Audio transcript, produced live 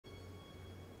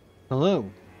Hello,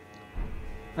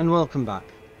 and welcome back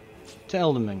to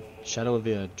Elden, Shadow of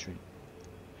the Erdtree.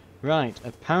 Right,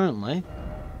 apparently,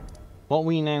 what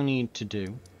we now need to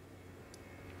do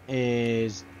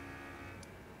is,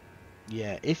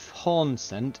 if Horn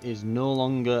Scent is no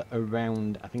longer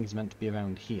around, I think it's meant to be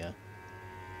around here,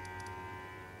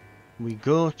 we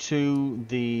go to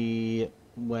the,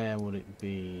 where would it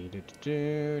be?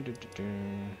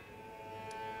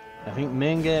 I think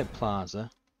Main Gate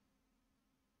Plaza.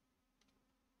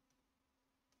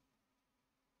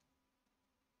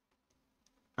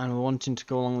 And we're wanting to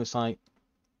go along this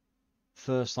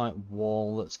first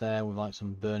wall that's there with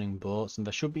some burning boats, and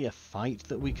there should be a fight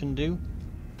that we can do,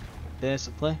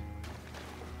 basically.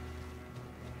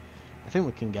 I think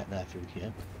we can get there through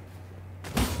here.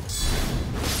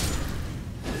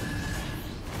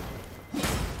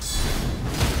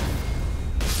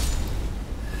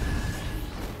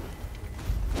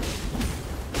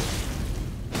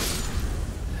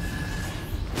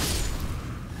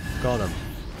 Got him.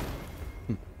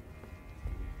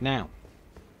 Now,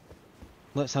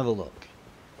 let's have a look.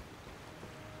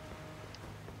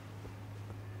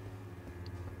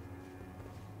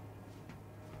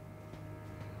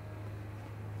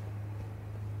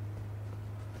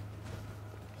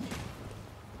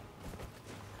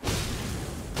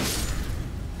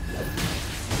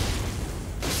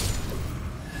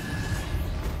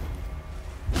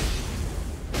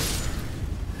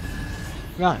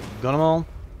 Right, got them all.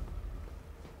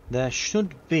 There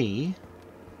should be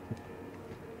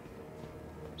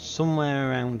somewhere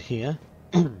around here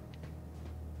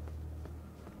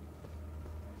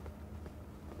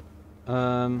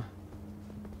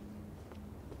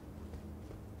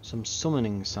some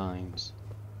summoning signs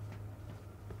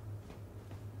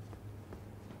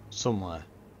somewhere.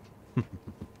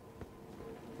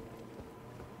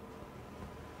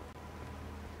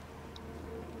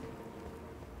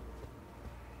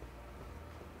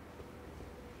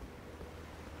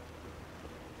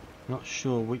 Not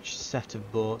sure which set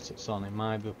of boats it's on. It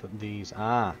might be up at these.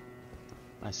 Ah,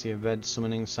 I see a red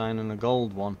summoning sign and a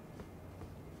gold one.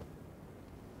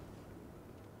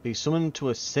 Be summoned to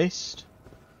assist.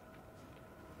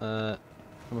 And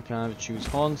we can either choose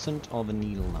Horn Scent or the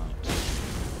Needle Knight.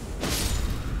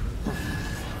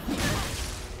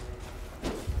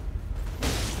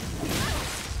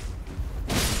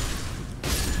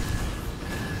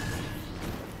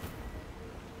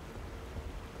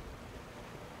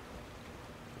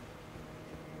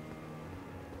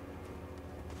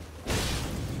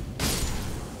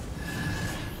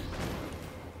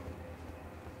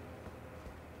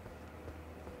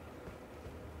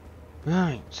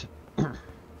 Right.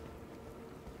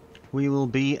 We will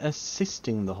be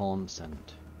assisting the Horn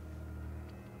Scent.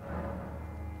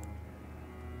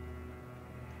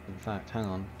 In fact, hang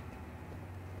on.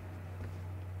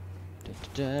 I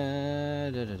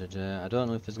don't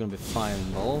know if there's going to be fire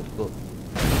involved, but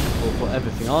we'll put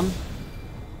everything on.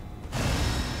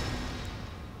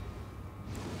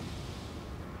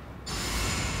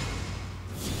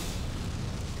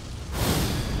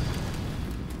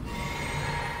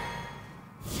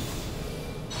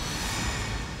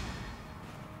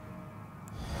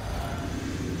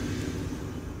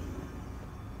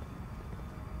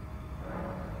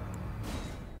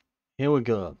 Here we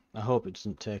go. I hope it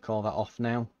doesn't take all that off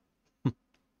now.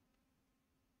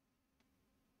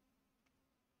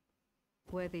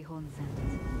 Worthy Horn Scent,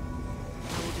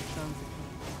 I will dispose of you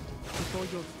before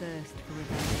your thirst for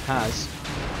revenge. It has.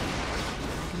 I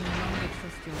can no longer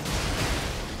trust your...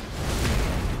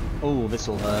 Oh,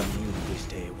 this'll hurt. I knew this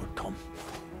day would come.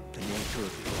 The nature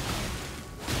of your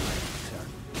return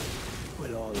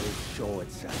will always show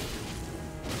itself.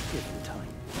 Given time,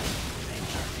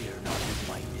 interfere not with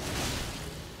my business.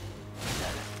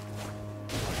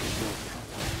 What is your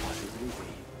purpose possibly be?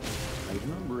 I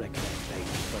remember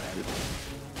recommendations for Elden.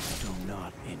 Do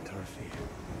not interfere.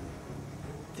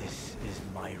 This is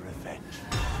my revenge.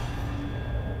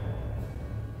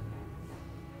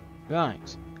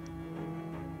 Right.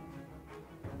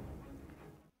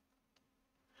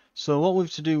 So what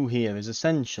we've to do here is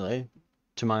essentially,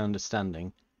 to my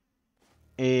understanding,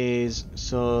 is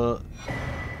so...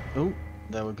 Oh,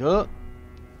 there we go.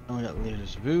 And we got the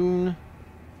Leader's Rune.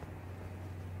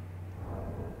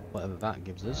 Whatever that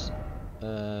gives us.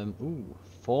 Ooh,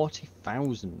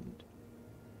 40,000.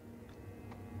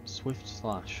 Swift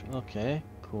Slash. Okay,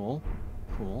 cool.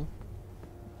 Cool.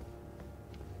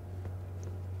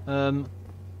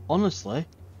 Honestly,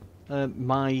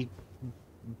 my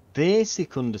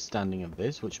basic understanding of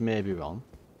this, which may be wrong,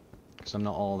 because I'm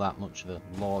not all that much of a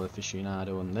lore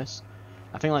aficionado on this,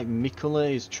 I think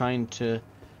Miquella is trying to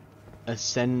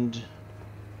ascend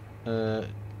to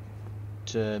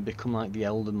become like the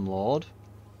Elden Lord.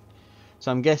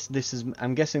 So I'm guessing this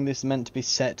is meant to be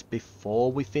set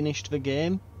before we finished the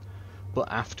game,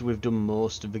 but after we've done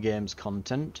most of the game's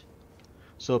content.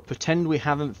 So pretend we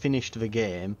haven't finished the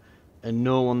game, and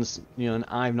no one's, and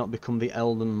I've not become the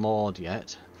Elden Lord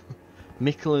yet.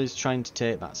 Miquella is trying to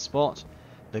take that spot.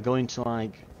 They're going to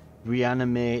like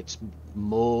reanimate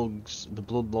Mohg's, the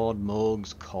Bloodlord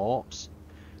Mohg's corpse,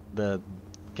 the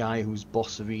guy whose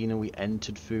boss arena we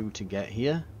entered through to get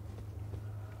here.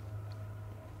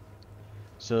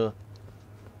 So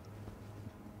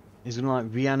he's gonna like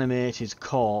reanimate his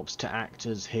corpse to act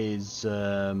as his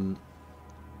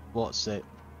what's it?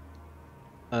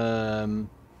 I've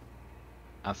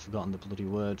forgotten the bloody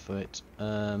word for it.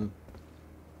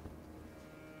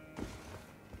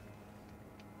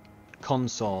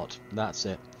 Consort, that's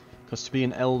it. Because to be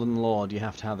an Elden Lord you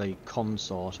have to have a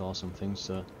consort or something,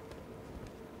 so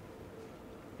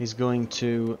he's going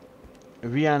to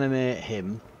reanimate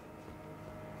him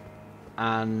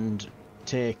and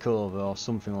take over or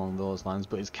something along those lines,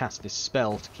 but he's cast this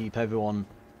spell to keep everyone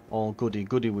all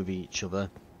goody-goody with each other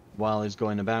while he's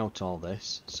going about all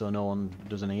this, so no one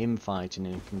does any infighting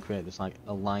and he can create this like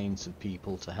alliance of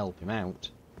people to help him out.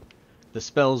 The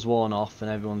spell's worn off and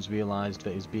everyone's realised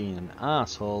that he's being an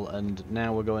asshole, and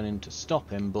now we're going in to stop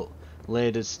him, but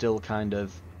Lada's still kind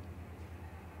of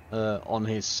on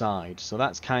his side. So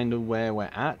that's kind of where we're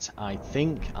at, I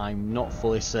think. I'm not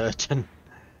fully certain.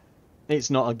 It's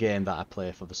not a game that I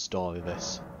play for the story,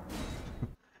 this.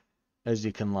 As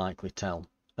you can likely tell.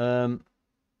 In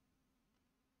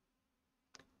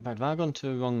fact, have I gone to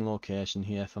the wrong location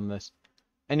here from this?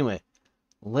 Anyway,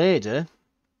 Lada,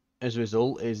 as a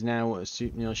result, is now,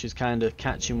 she's kind of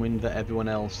catching wind that everyone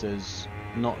else is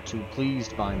not too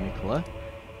pleased by Miquella.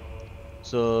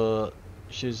 So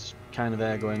she's kind of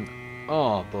there going,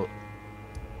 oh, but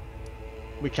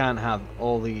we can't have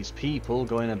all these people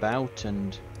going about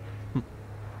and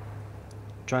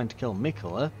trying to kill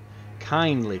Miquella.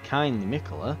 Kindly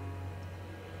Miquella.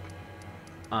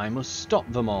 I must stop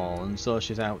them all. And so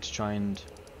she's out to try and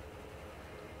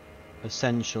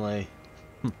essentially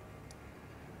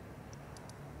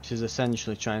she's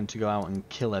essentially trying to go out and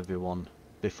kill everyone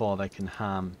before they can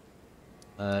harm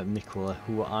Miquella,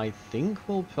 who I think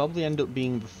will probably end up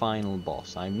being the final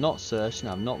boss. I'm not certain,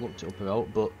 I've not looked it up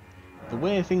about, but the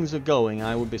way things are going,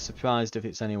 I would be surprised if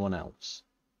it's anyone else.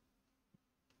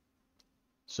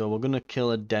 So we're going to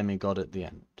kill a demigod at the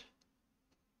end.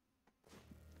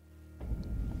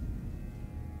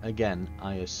 Again,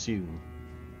 I assume.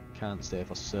 Can't say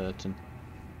for certain.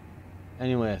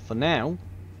 Anyway, for now,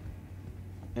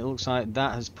 it looks like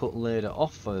that has put Lada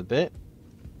off for a bit.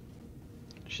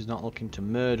 She's not looking to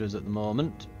murder us at the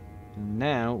moment.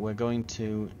 Now we're going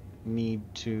to need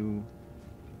to...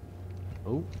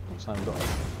 Oh, looks like we've got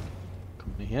a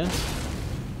company here.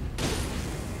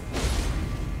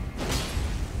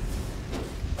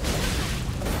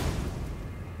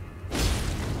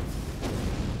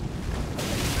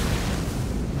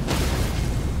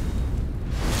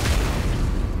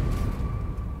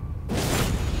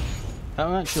 That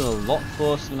was actually a lot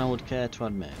closer than I would care to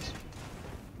admit.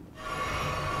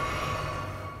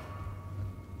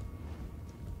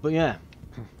 But yeah.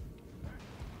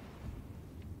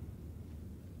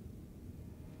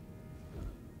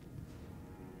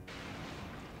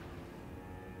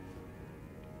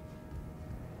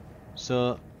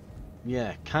 So,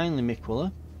 yeah, kindly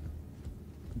Miquella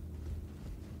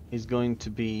is going to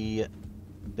be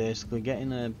basically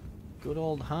getting a good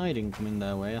old hiding coming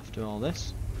their way after all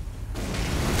this.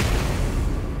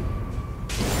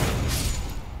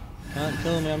 Can't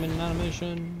kill me, I'm in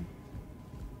animation.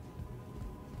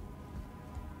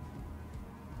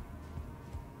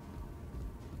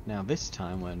 Now this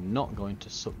time we're not going to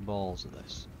suck balls at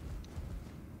this.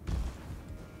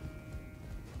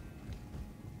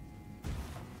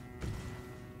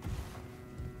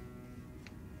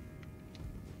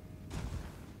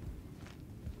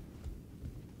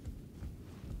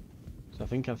 So I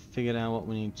think I've figured out what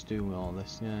we need to do with all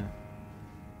this, yeah.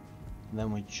 And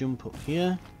then we jump up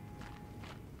here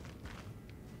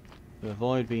to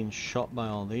avoid being shot by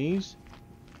all these.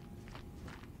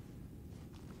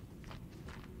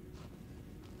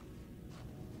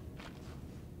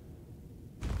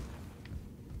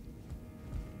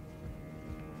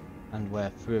 And we're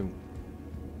through.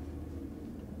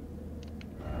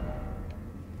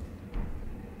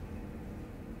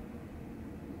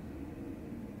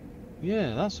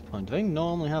 Yeah, that's the point. They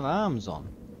normally have arms on.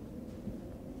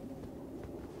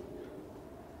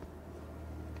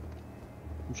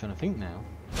 I'm trying to think now.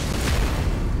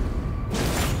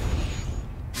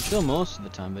 I'm sure most of the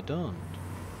time they don't.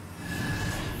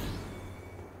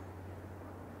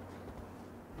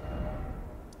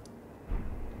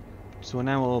 So we're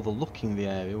now overlooking the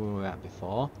area we were at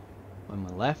before, when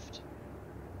we left.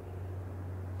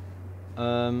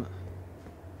 Too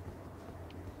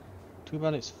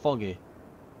bad it's foggy.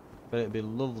 But it'd be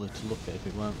lovely to look at if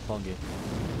it weren't foggy.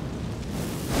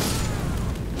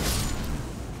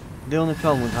 The only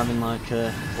problem with having like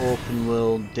a open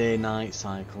world day-night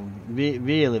cycle,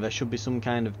 really there should be some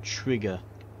kind of trigger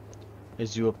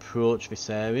as you approach this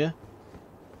area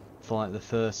for like the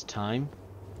first time.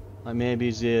 Like maybe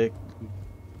as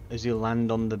you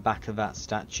land on the back of that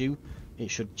statue, it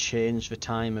should change the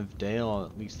time of day, or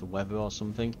at least the weather or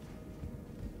something.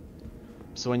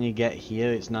 So when you get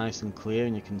here it's nice and clear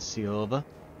and you can see over.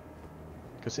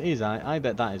 Because it is, I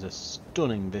bet that is a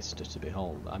stunning vista to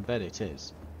behold. I bet it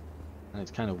is. And it's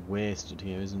kind of wasted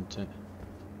here, isn't it?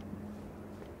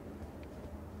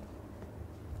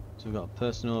 So we've got a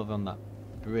person over on that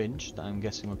bridge that I'm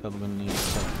guessing we're probably going to need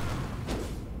to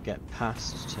get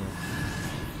past to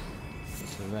get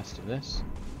to the rest of this.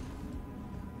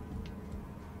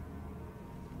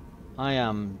 I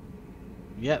am...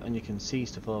 Yep, and you can see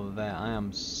stuff over there. I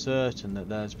am certain that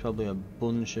there's probably a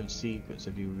bunch of secrets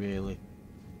if you really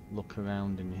look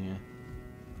around in here.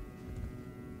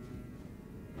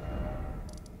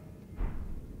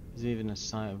 There's even a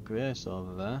site of grace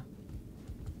over there.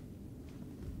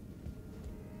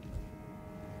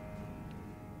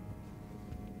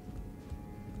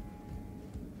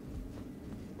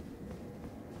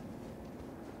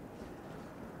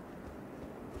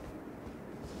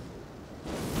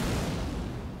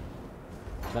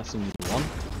 That's a new one.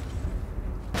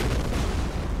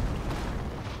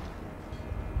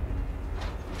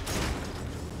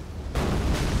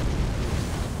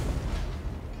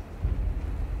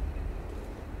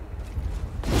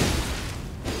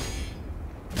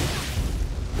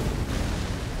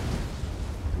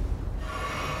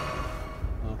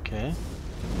 Okay.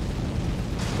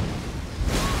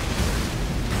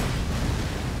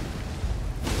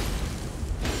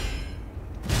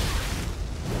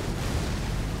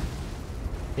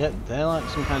 Yep, they're like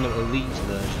some kind of elite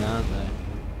version, aren't they?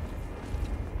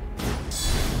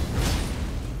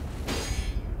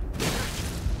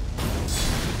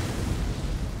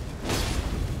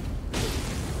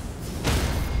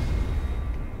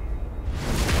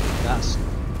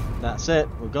 That's it,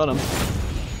 we got them.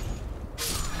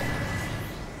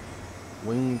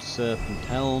 Winged Serpent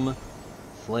Helm,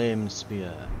 Flame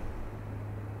Spear.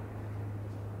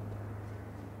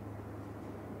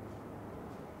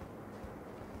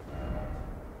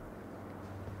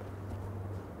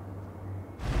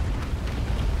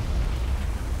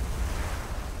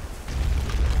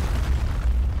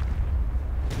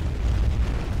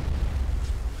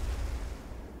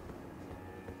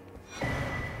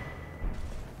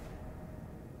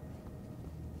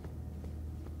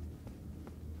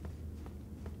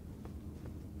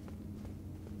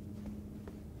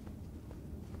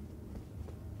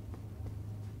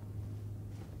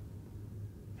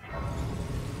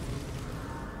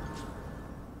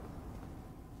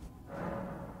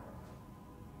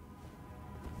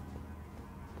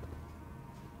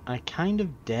 I kind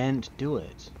of daren't do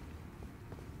it.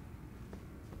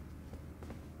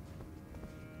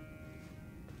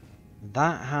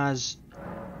 That has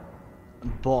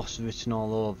boss written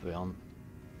all over it on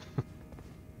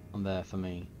there for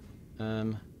me.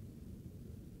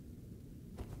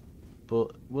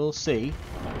 But we'll see.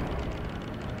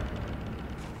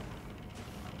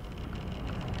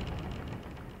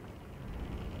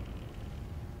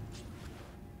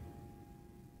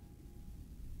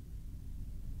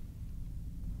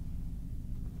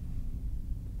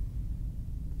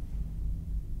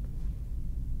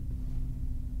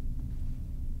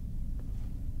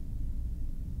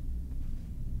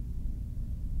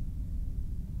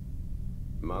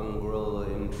 Mongrel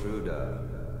intruder.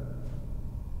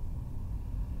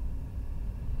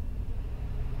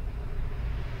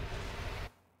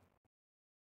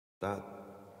 That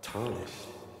tarnished,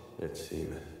 it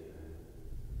seemeth.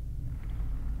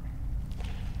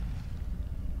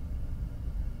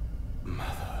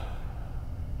 Mother,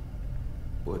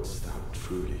 wouldst thou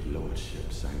truly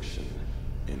lordship sanction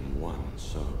in one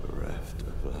so bereft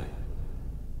of life?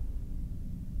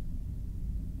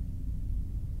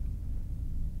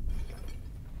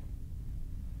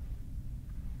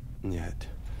 Yet,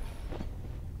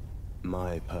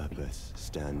 my purpose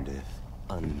standeth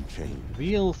unchanged.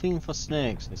 Real thing for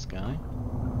snakes, this guy.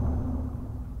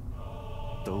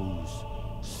 Those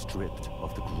stripped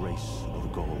of the grace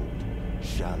of gold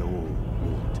shall all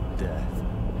meet death.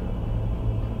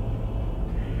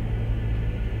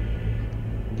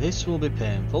 This will be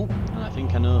painful, and I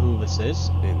think I know who this is.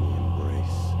 In the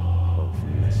embrace of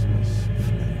Mesmer's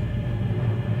flame.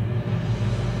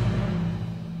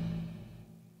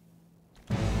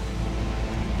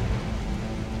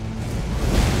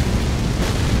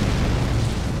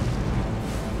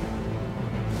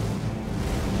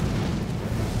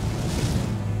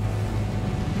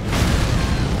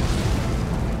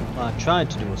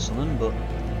 tried to do a summon, but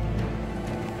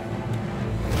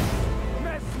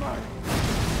Mesmer,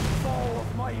 foe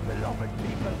of my beloved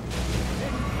people,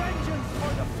 in vengeance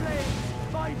for the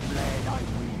flames, my blade I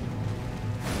wield.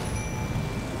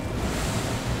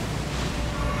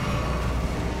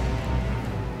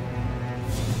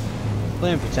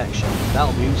 flame protection,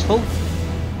 that'll be useful.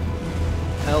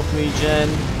 Health regen,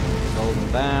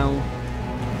 golden bow.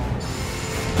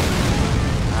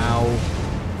 Ow.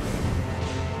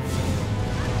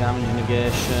 Damage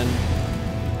negation.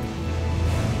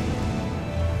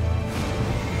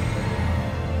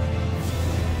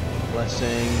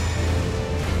 Blessing.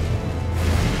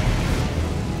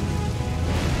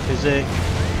 Physic.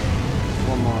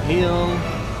 One more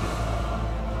heal.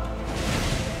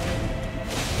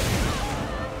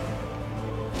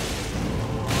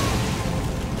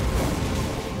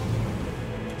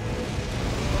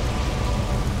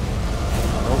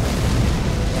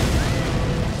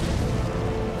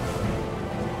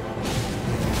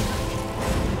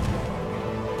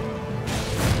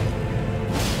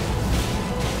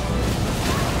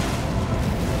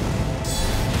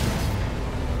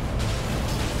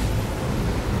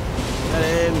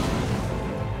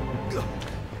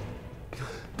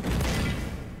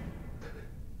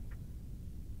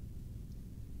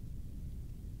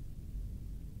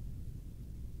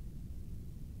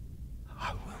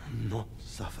 Not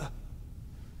suffer.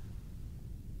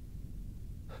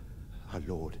 Our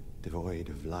Lord, devoid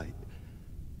of light.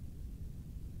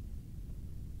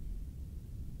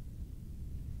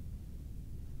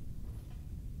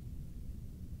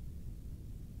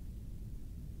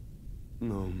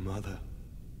 No, Mother.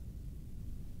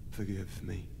 Forgive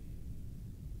me.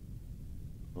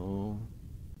 Oh.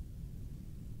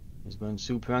 He's going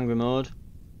super angry mode.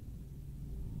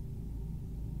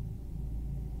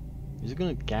 Is he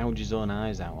going to gouge his own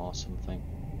eyes out or something?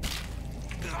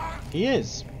 He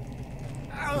is!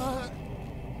 Oh,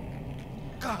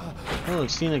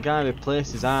 I've seen a guy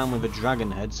replace his arm with a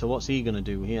dragon head, so what's he going to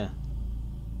do here?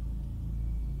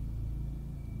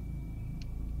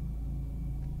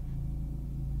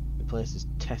 Replace his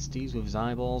testes with his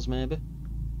eyeballs, maybe?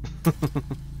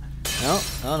 No,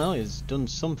 oh no, he's done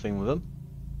something with them.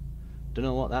 Don't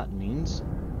know what that means.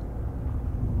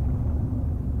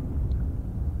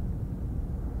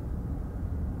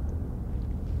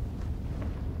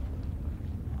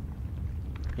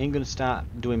 He ain't gonna start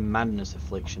doing madness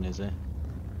affliction, is he?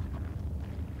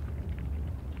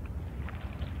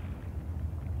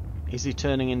 Is he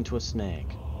turning into a snake?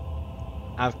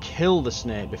 I've killed a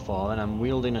snake before and I'm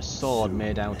wielding a sword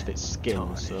made out of its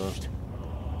skin, so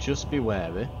just be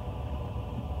wary.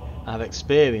 I have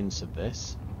experience of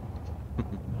this.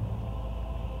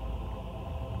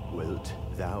 Wilt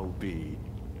thou be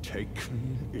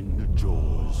taken in the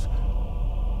jaws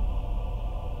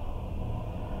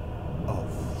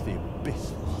of the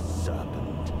abyssal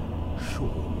serpent,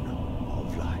 shorn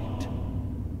of light?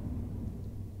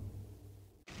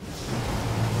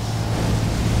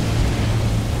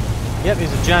 Yep,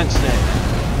 he's a giant snake.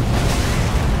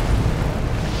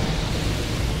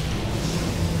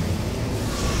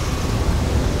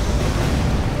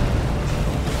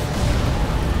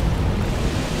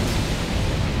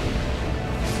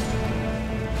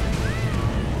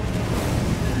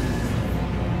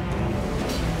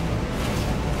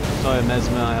 Sorry,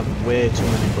 Mesmer, I have way too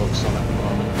many books on at the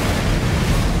moment.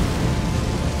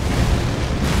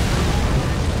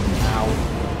 Ow.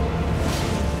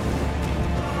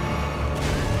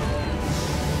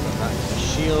 Put that to the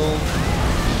shield.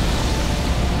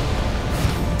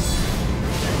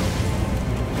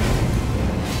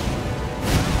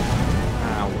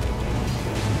 Ow.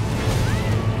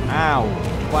 Ow.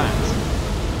 Twat.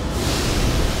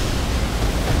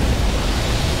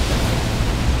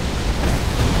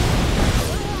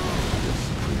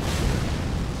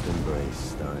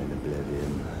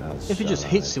 If he just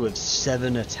hits you with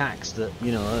 7 attacks that,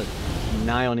 you know, are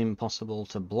nigh on impossible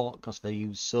to block because they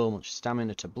use so much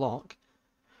stamina to block,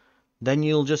 then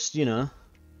you'll just, you know,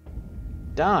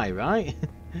 die, right?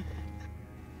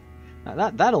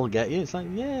 That'll get you. It's like,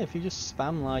 yeah, if you just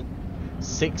spam like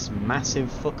 6 massive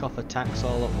fuck off attacks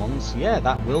all at once, yeah,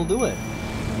 that will do it.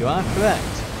 You are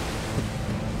correct.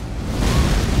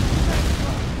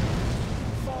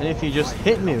 And if you just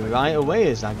hit me right away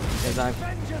as I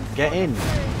get in,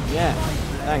 yeah,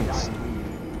 thanks.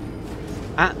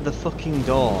 At the fucking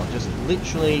door, just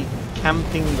literally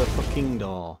camping the fucking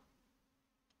door.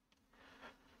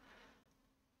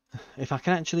 If I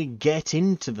can actually get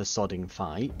into the sodding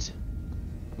fight,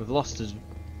 we've lost us.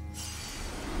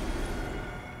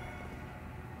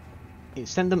 It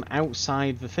sent them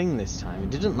outside the thing this time.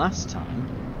 It didn't last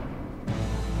time.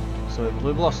 So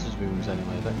we've lost his wounds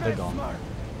anyway, they're gone.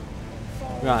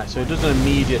 Right, so he does an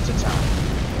immediate attack.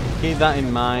 Keep that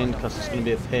in mind, because it's going to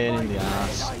be a pain in the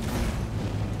ass.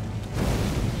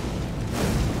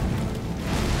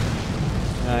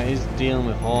 Right, he's dealing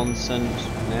with Horn Scent.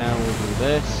 Now we'll do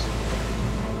this.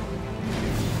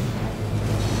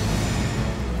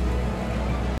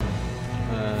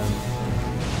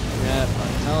 Yeah,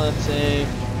 Vitality.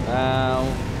 Bow.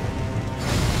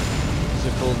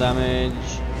 Physical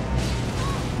damage.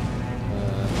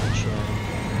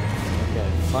 Okay,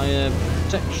 Fire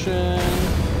Protection.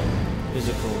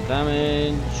 Physical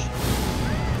damage.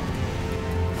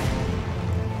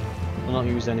 We'll not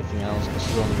use anything else because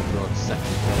we're only going to go to second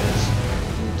phase.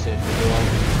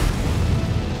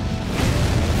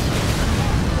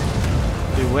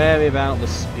 Be wary about the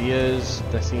spears,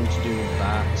 they seem to do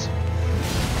that.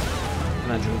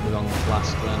 And I drew the wrong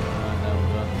flask then. Right, there we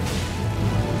go.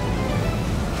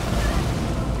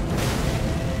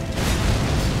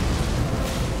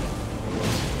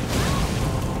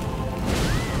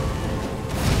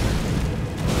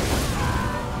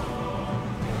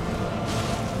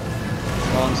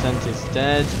 Scent is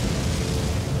dead.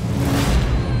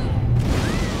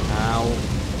 Ow.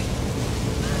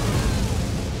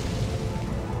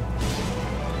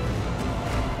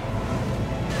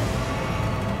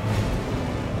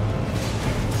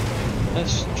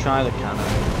 Let's try the cannon.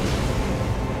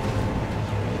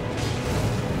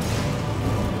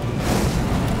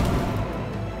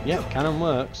 Yep, cannon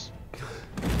works.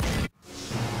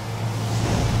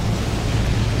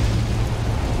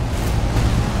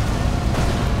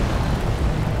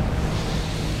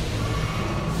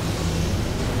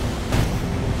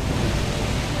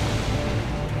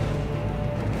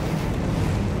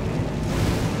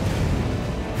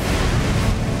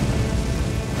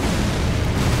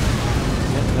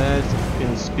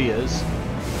 Spears.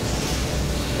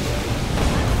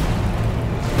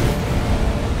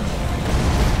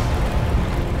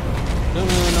 Don't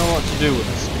really know what to do with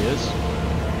the spears.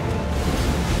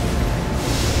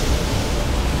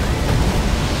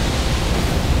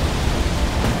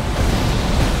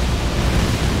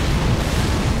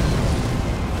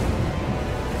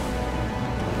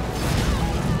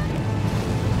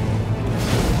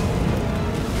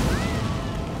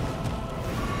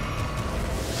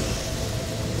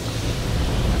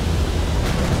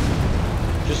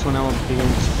 When I was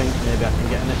beginning to think maybe I can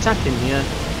get an attack in here.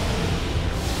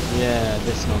 Yeah,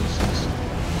 this nonsense.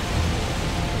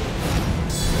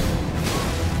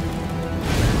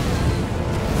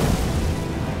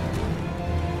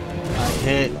 I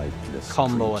hate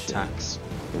combo attacks.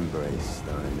 Embrace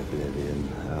thine oblivion,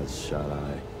 as shall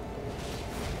I.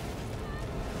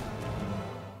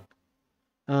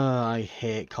 I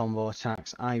hate combo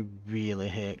attacks. I really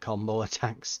hate combo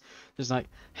attacks. It's like,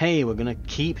 hey, we're gonna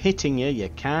keep hitting you. You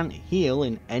can't heal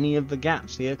in any of the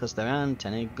gaps here because there aren't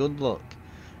any. Good luck.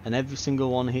 And every single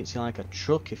one hits you like a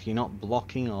truck if you're not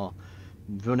blocking or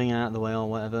running out of the way or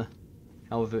whatever.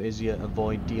 However it is you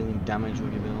avoid dealing damage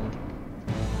with your build.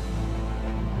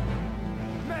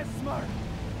 Mesmer,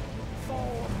 foe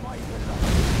of my beloved.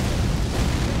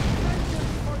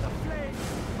 Vengeance for the flame,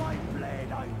 my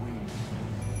blade I wield.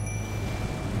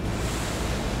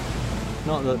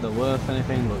 Not that they're worth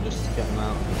anything, but just to get them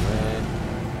out of the way.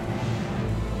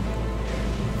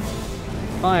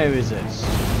 Fire resist.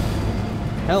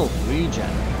 Health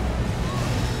regen.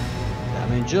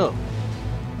 Damage up.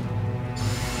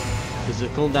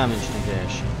 Physical damage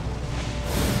negation.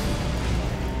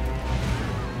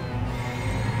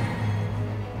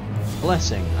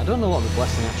 Blessing. I don't know what the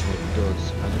blessing actually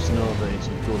does. I just know that it's a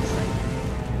good thing.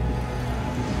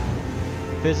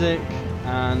 Physic,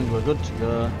 and we're good to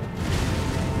go.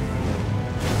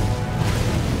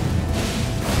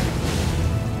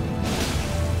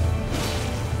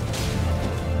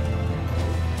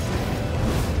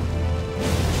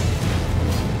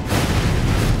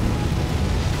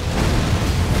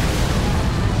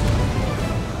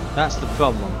 That's the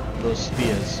problem, those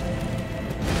spears.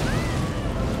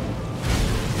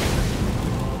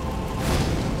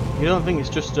 You don't think it's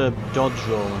just a dodge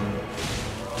roll and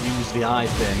use the eye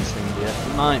pains thing, do you?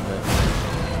 It might be.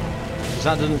 Because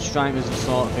that doesn't strike me as the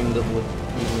sort of thing that would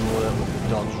even work with the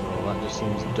dodge roll, that just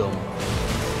seems dumb.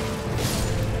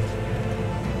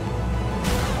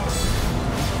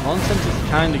 Nonsense is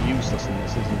kind of useless in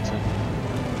this, isn't it?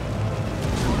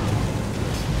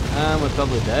 And we're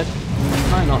probably dead.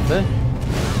 Might not be.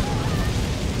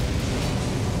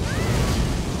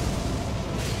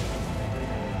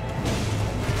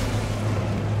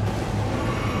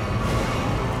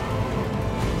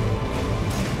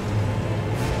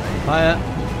 Fire.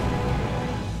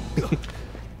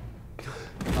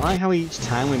 I like how each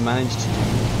time we manage to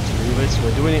do this,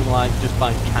 we're doing it like just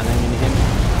by cannoning him.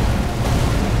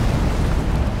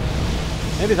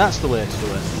 Maybe that's the way to do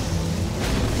it.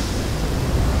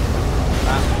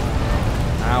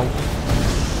 Ow.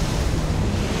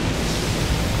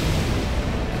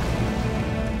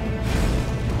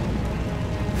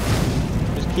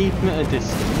 Just keep him at a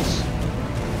distance.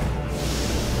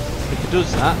 If he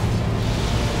does that,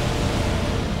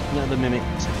 let the mimic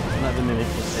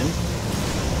hit him.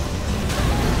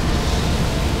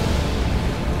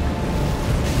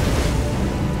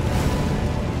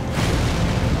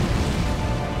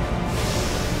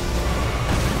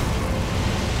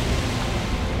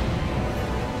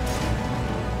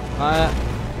 Fire.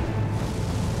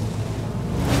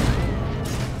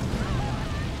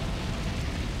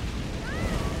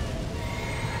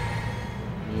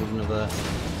 Need another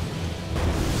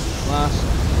blast.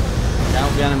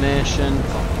 Out the animation.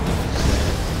 Oh,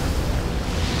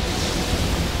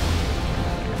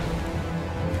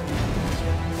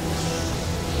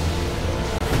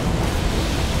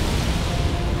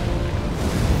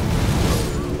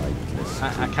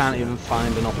 I can't even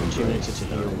find an opportunity to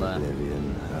heal there.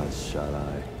 As shall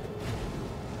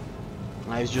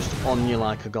I. He's just on you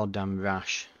like a goddamn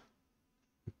rash.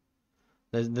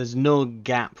 There's no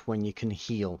gap when you can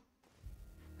heal.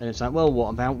 And it's like, well, what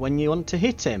about when you want to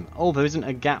hit him? Oh, there isn't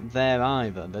a gap there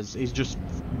either. He's just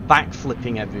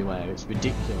backflipping everywhere. It's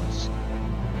ridiculous.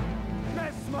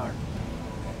 Mesmer,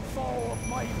 foe of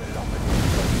my beloved.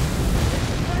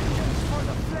 Vengeance for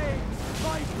the flames,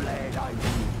 my blade I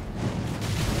wield.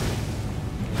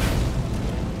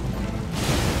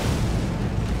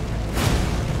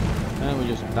 And we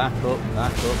just back up.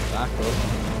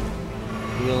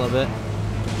 Heal a bit.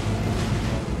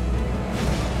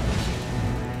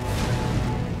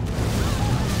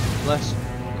 Bless.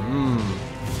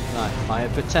 Right, fire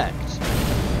protect.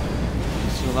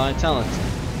 Physical vitality.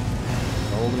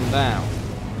 Golden bow.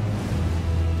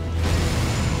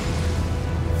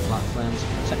 Flat flames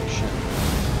protection.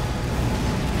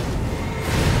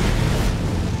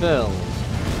 Fill.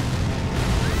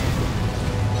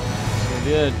 So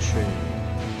the Erdtree.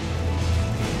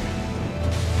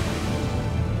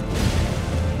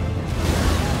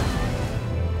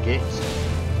 Git.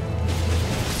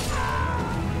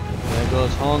 There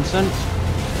goes Hornsent.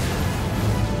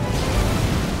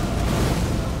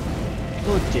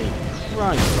 Bloody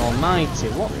Christ almighty,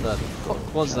 what the fuck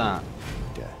was that?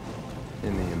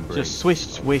 Just swish,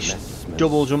 swish,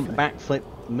 double jump, backflip,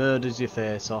 murders your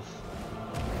face off.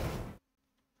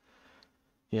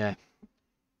 Yeah.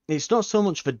 It's not so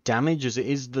much the damage as it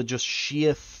is the just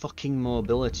sheer fucking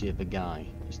mobility of the guy.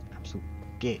 Just absolute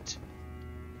git.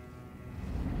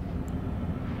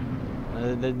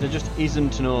 There just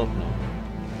isn't an opening.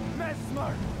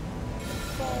 Mesmer,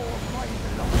 foe of my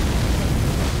beloved.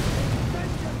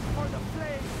 Vengeance for the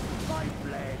flames, my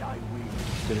blade I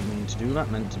wield. Didn't mean to do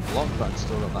that, meant to block, but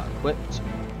still got that equipped.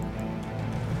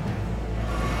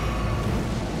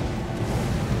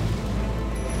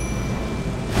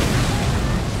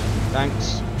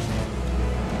 Thanks.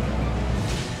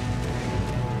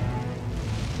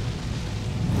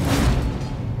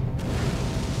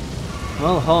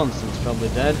 Well, Hornson's probably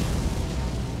dead.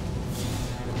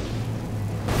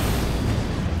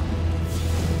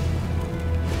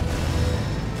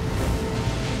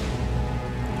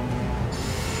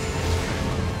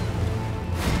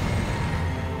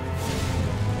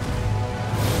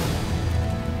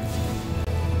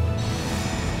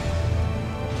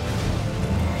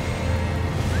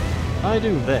 If I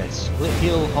do this, will it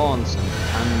heal Hornson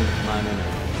and my mimic?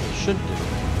 It should do.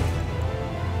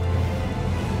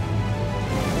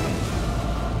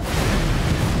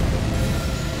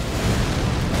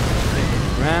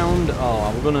 Round. Oh,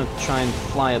 I'm gonna try and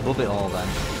fly above it all then.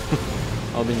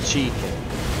 I've been cheeky.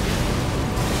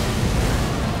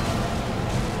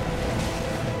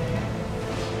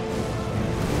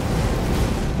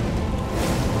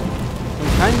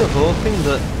 I'm kind of hoping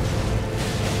that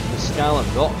the Scarlet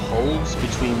got holes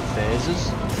between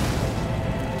phases.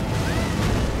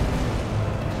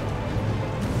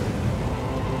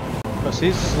 Because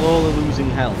he's slowly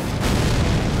losing health.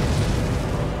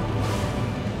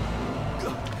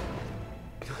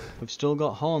 We've still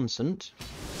got Hornsent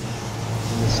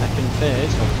in the second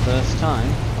phase for the first time.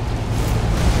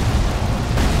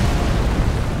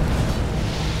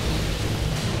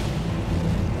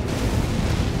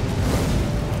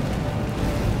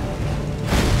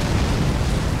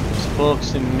 It's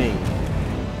focusing me.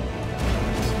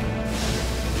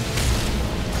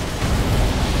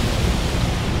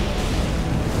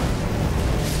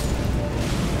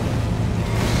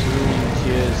 Soon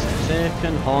tears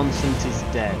taken. Hornsent is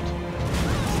dead.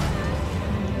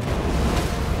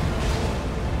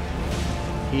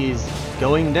 He is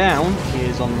going down. He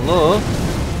is on low.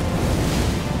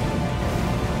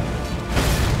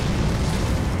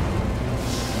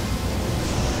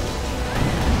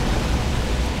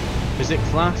 Physic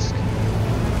Flask.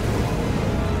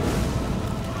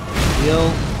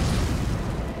 Heal.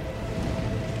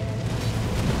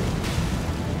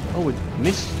 Oh, we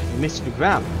missed the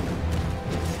grab.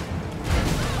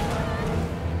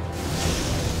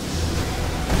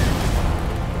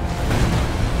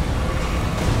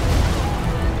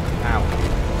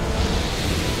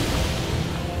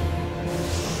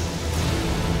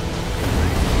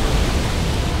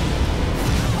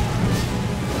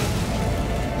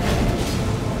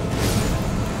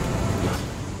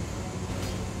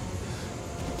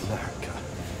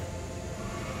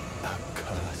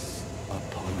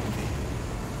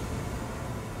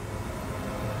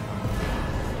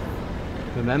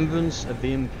 Remembrance of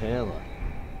the Impaler.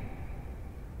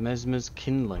 Mesmer's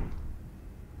kindling.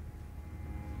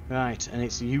 Right, and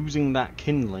it's using that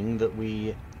kindling that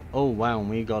we... Oh wow,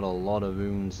 we got a lot of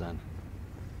runes then.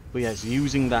 But yeah, it's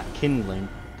using that kindling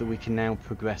that we can now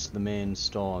progress the main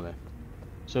story.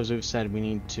 So as we've said, we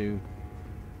need to...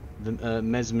 The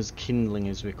Mesmer's kindling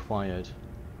is required.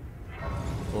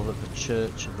 Over the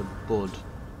Church of the Bud.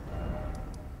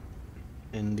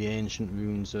 In the ancient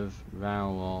ruins of Rao,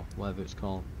 or whatever it's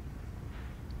called,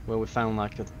 where we found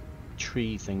like a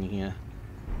tree thing here,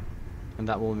 and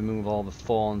that will remove all the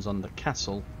thorns on the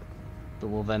castle that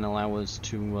will then allow us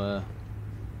to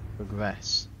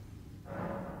progress.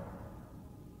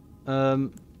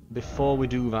 Before we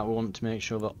do that, we want to make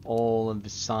sure that all of the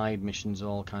side missions are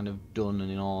all kind of done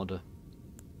and in order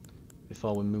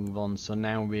before we move on. So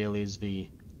now really is the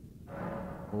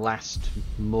last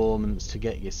moments to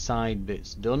get your side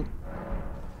bits done.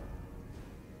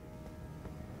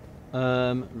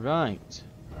 Right.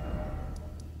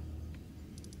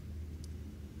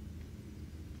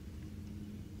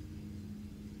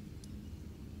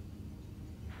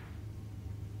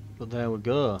 But there we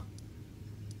go.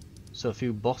 So a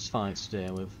few boss fights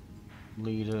today with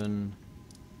Leader and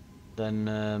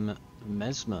then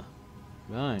Mesmer.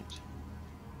 Right.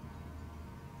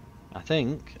 I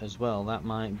think, as well, that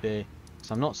might be...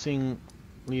 Because I'm not seeing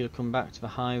Leader come back to the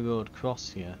High Road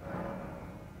Cross here.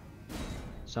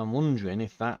 So I'm wondering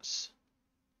if that's...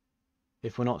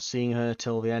 If we're not seeing her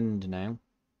till the end now.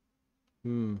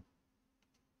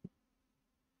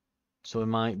 So we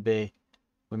might be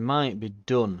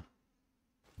done.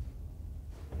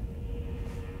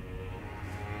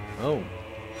 Oh.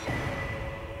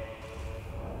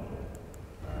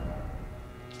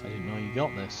 I didn't know you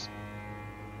got this.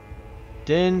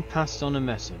 Dane passed on a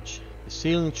message. The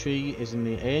sealing tree is in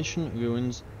the ancient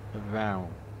ruins of Rao.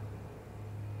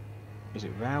 Is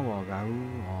it Rao or Rau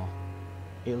or...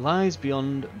 It lies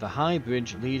beyond the high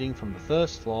bridge leading from the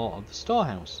first floor of the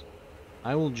storehouse.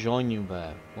 I will join you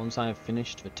there once I have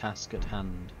finished the task at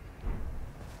hand.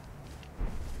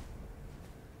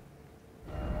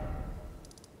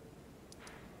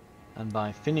 And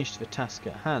by finished the task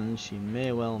at hand, she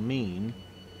may well mean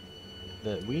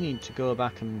that we need to go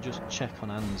back and just check on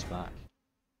Anne's back.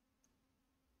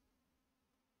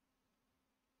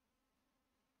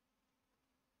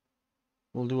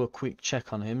 We'll do a quick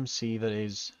check on him, see that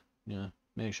he's, you know,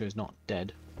 make sure he's not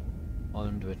dead or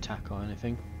under attack or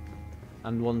anything.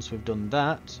 And once we've done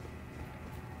that,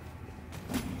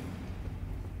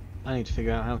 I need to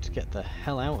figure out how to get the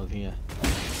hell out of here.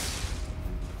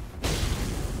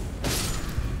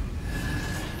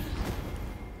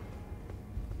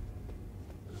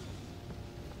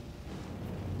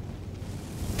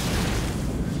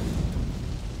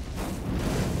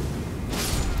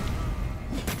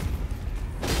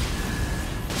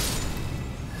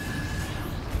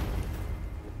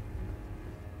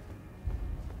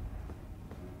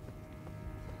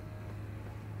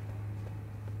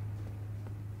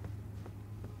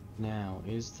 Now,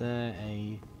 is there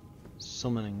a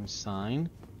summoning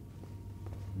sign?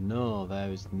 No,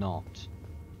 there is not.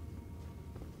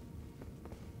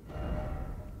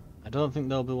 I don't think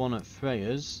there'll be one at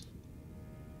Freya's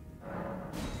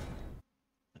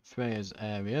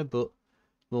area, but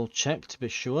we'll check to be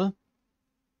sure.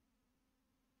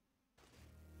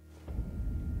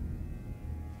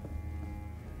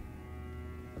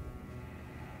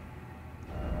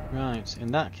 Right,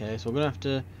 in that case, we're going to have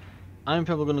to... I'm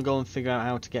probably going to go and figure out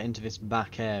how to get into this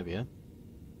back area.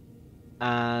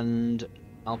 And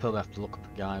I'll probably have to look up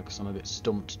a guide because I'm a bit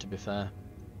stumped, to be fair.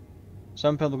 So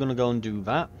I'm probably going to go and do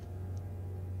that.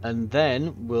 And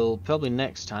then we'll probably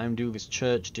next time do this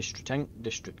church district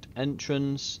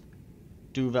entrance.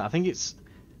 do that. I think it's...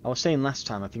 I was saying last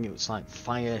time, I think it was like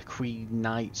Fire Queen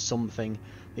Knight something.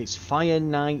 It's Fire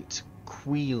Knight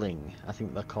Queeling, I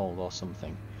think they're called, or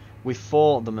something. We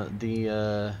fought them at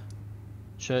the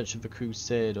Church of the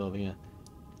Crusade over here.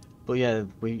 But yeah,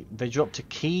 they dropped a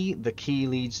key. The key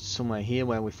leads to somewhere here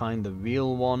where we find the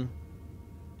real one.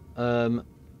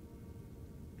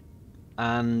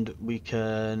 And we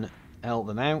can help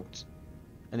them out.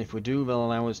 And if we do, they'll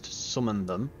allow us to summon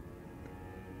them.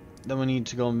 Then we need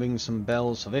to go and ring some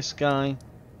bells for this guy.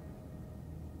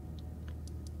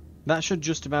 That should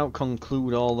just about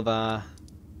conclude all of our...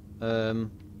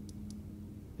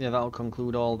 yeah, that'll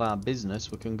conclude all of our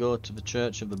business. We can go to the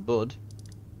Church of the Bud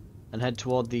and head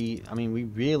toward the... I mean, we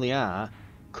really are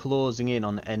closing in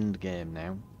on endgame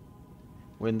now.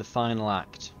 We're in the final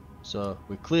act. So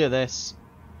we clear this.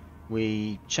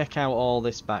 We check out all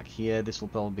this back here. This will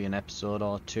probably be an episode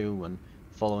or two, and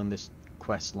following this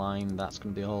quest line, that's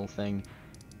going to be a whole thing.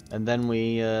 And then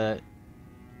we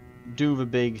do the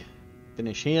big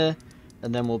finish here,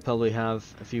 and then we'll probably have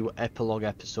a few epilogue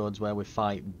episodes where we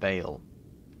fight Bale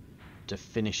to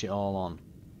finish it all on.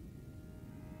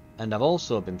 And I've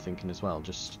also been thinking as well,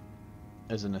 just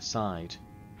as an aside,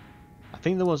 I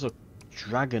think there was a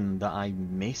dragon that I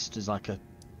missed as like a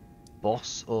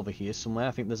boss over here somewhere.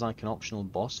 I think there's like an optional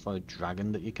boss for a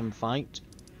dragon that you can fight.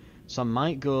 So I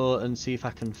might go and see if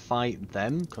I can fight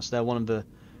them, because they're one of the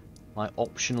like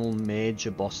optional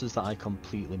major bosses that I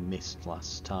completely missed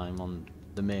last time on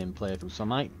the main playthrough. So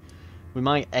we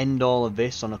might end all of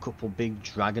this on a couple big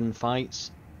dragon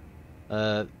fights.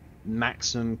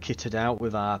 Maximum kitted out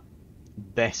with our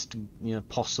best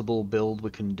possible build we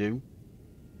can do.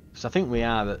 Because I think we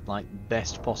are at like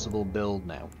best possible build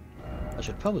now. I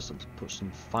should probably put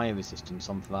some fire resistance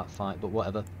on for that fight, but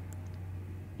whatever.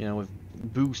 You know, with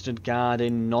boosted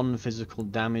guarding, non-physical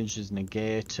damage is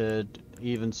negated,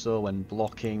 even so when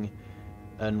blocking,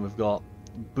 and we've got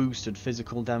boosted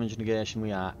physical damage negation.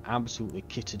 We are absolutely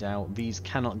kitted out. These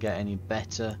cannot get any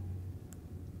better.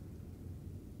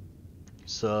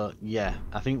 So yeah,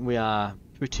 I think we are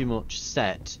pretty much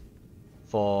set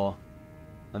for...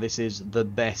 Now this is the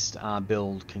best our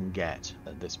build can get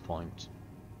at this point.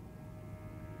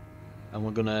 And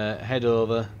we're gonna head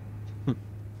over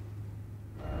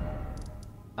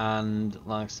and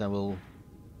like I said, we'll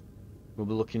be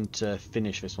looking to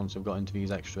finish this once we've got into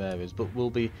these extra areas, but we'll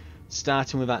be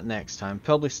starting with that next time.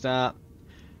 Probably start,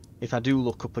 if I do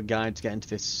look up a guide to get into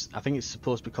this, I think it's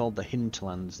supposed to be called the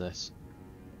Hinterlands, this.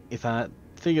 If I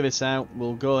figure this out,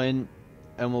 we'll go in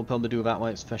and we'll probably do that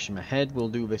while it's fresh in my head. We'll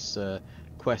do this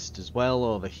quest as well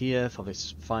over here for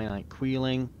this finite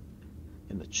queeling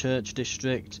in the church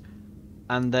district.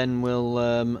 And then we'll,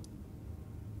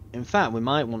 in fact, we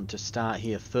might want to start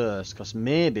here first, because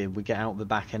maybe we get out the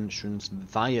back entrance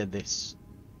via this.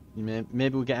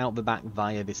 Maybe we get out the back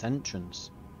via this entrance.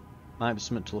 Might be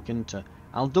something to look into.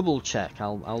 I'll double check.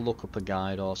 I'll look up a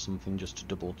guide or something just to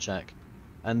double check.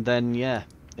 And then yeah,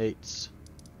 it's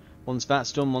once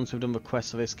that's done, once we've done the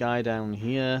quest for this guy down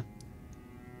here,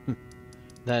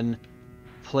 then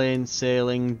plain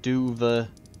sailing, do the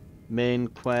main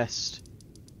quest.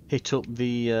 Hit up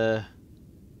the, and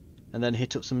then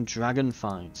hit up some dragon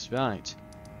fights, right?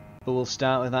 But we'll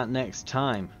start with that next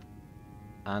time,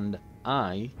 and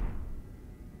I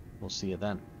will see you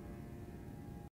then.